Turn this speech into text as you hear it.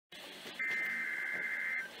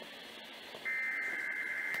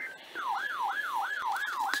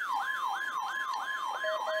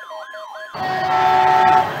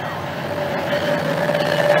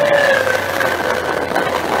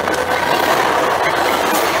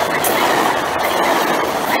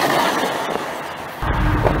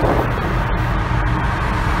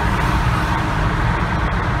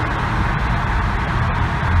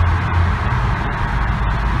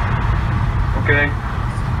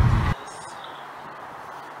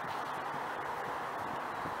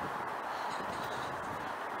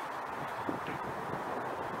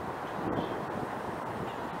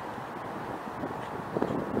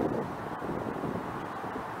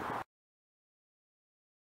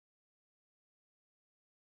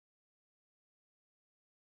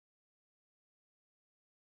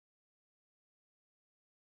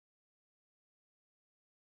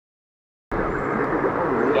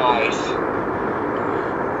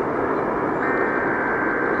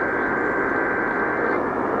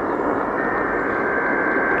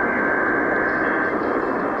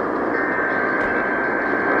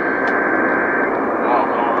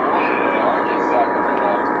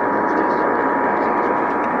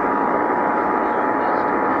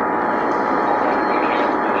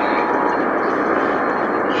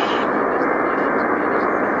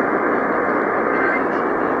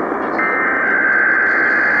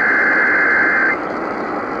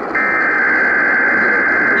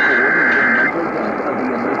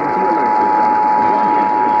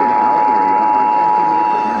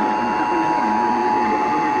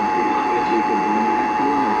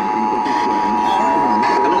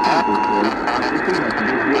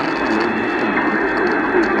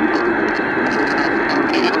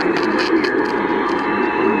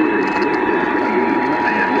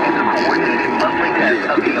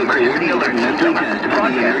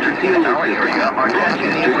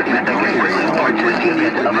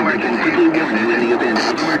event of emergency, warn you in the event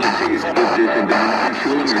of emergencies. If this had been an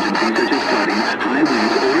actual emergency such as flooding, high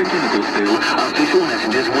winds, or a chemical spill, official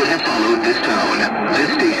messages would have followed this tone.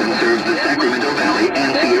 This station serves the Sacramento Valley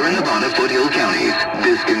and Sierra Nevada foothill counties.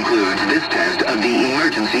 This concludes this test of the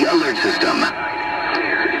emergency alert system.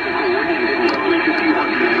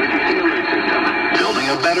 Building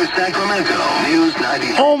a better Sacramento. News 90.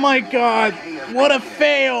 Oh my God! What a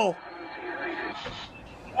fail!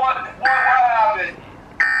 What happened?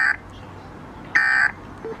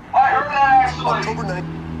 I heard that actually. October 9th.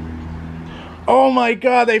 Oh my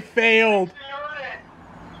God, they failed!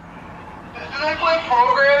 Did they play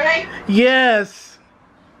programming? Yes!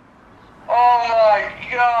 Oh my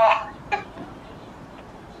God.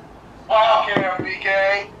 Wow,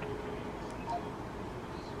 KMBK.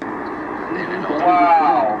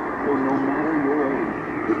 Wow.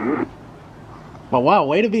 But wow,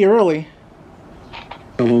 way to be early.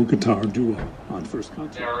 Fellow guitar duo on first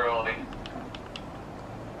concert. Yeah, really.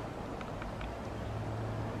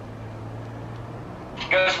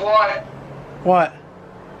 Guess what? What?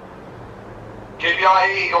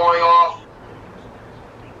 KPIE going off.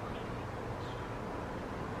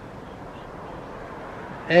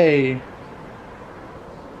 Hey.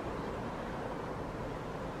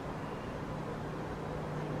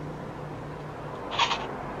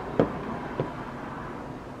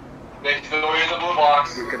 They still in the blue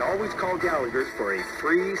box. You can always call Gallagher's for a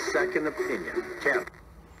free second opinion. Cap.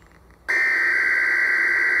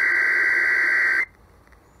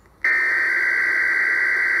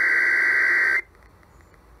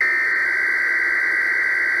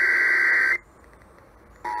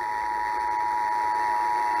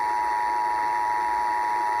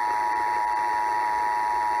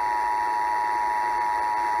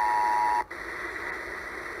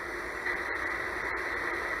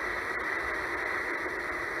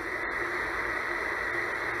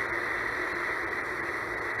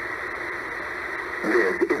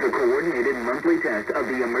 This is a coordinated monthly test of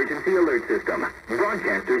the emergency alert system.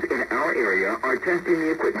 Broadcasters in our area are testing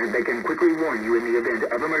the equipment that can quickly warn you in the event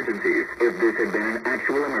of emergencies. If this had been an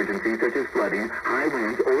actual emergency such as flooding, high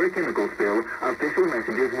winds, or a chemical spill, official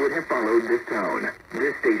messages would have followed this tone.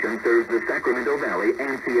 This station serves the Sacramento Valley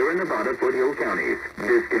and Sierra Nevada foothill counties.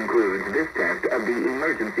 This concludes this test of the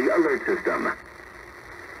emergency alert system.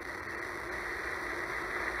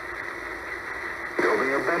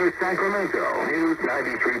 Building a better Sacramento. News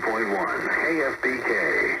 93.1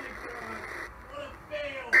 KFBK.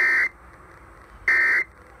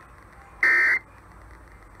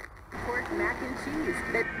 Pork mac and cheese.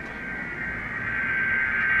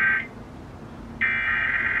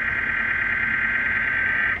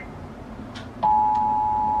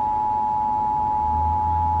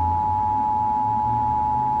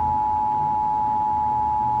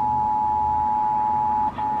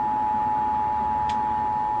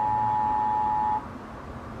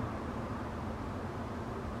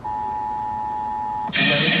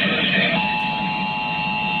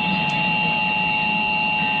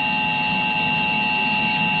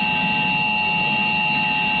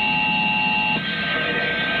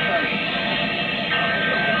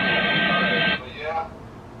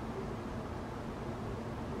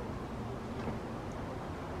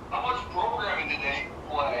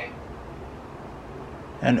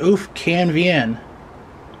 And oof can bien.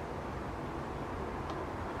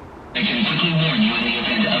 They can quickly warn you in the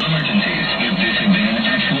event of emergencies. If this had been an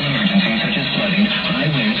actual emergency such as flooding, high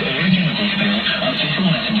winds, or a chemical spill, official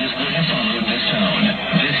messages would have followed this tone.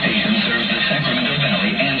 This station serves the Sacramento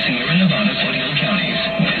Valley and Sierra Nevada foothill counties.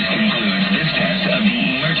 This concludes this test of the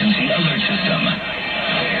emergency alert system.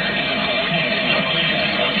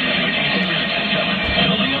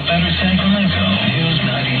 Building a better Sacramento. News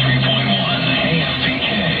 93.1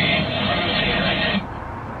 KFBK.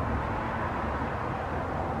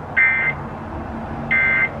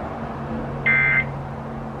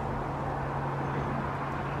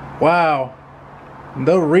 Wow.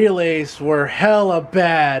 The relays were hella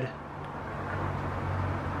bad.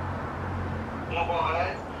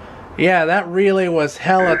 What? Yeah, that relay was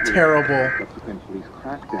hella terrible. Subsequent police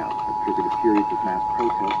crackdown has triggered a series of mass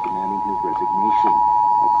protests demanding his resignation.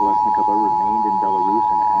 While Kolesnikova remained in Belarus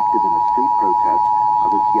and active in the street protests,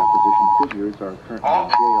 other key opposition figures are currently in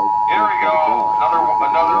jail. Here we go. Another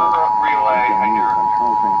relay. I'm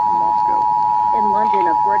Charles Vane from Moscow. In London,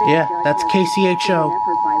 a British Yeah, judge that's has KCHO. an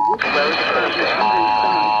effort by which to under some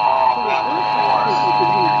to reverse his to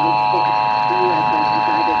the United States. The U.S. has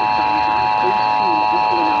decided to silence on 18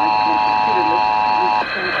 espionage and computer misuse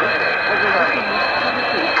charges over WikiLeaks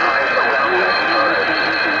publications. U.S.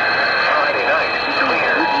 Friday night,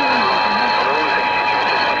 clear. Closing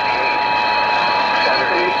to 68.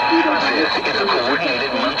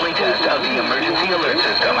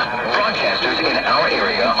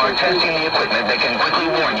 are testing the equipment that can quickly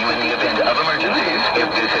warn you in the event of emergencies. If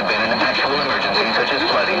this had been an actual emergency, such as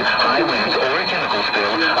flooding, high winds, or a chemical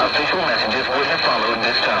spill, official messages would have followed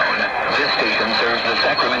this tone. This station serves the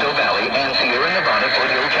Sacramento Valley and Sierra Nevada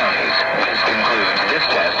Foothill counties. This concludes this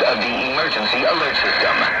test of the emergency alert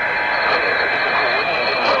system.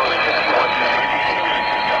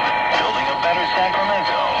 Building a better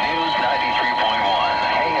Sacramento. News 93.1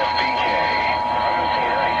 KFBK.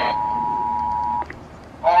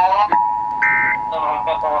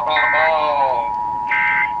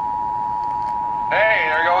 Hey,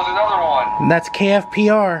 there goes another one. And that's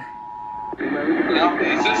KFPR. Yep,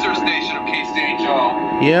 the sister station of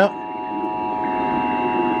KCHO. Yep.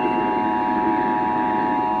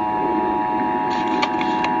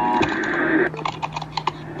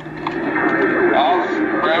 Oh,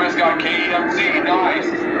 Grandma's got KEMZ. Nice.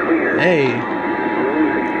 Hey.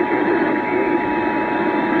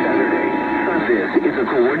 This is a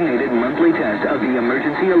coordinated monthly test of the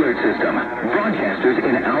emergency alert system. Broadcasters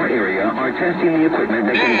in our area are testing the equipment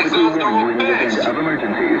that can quickly warn you in the event of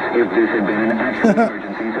emergencies. If this had been an actual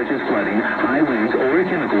emergency, such as flooding, high winds, or a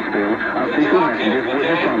chemical spill, official messages would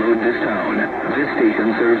have followed this tone. This station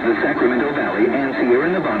serves the Sacramento Valley and Sierra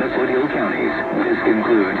Nevada Foothill counties. This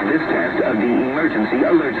concludes this test of the emergency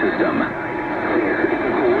alert system.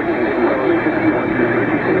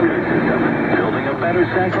 Building a better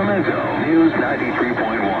Sacramento. News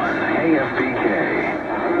 93.1 KFBK.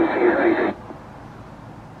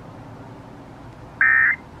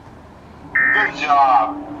 Good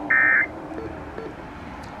job.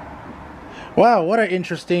 Wow, what an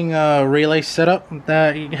interesting relay setup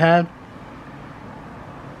that you had.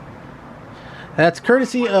 That's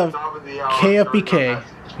courtesy of KFBK.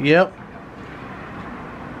 Yep.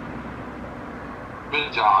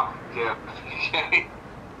 Good job, KFBK.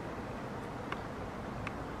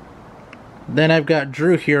 Then I've got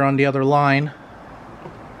Drew here on the other line.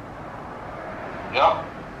 Yep.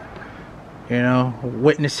 You know,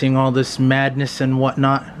 witnessing all this madness and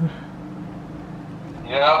whatnot.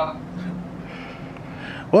 Yep.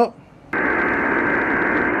 Well,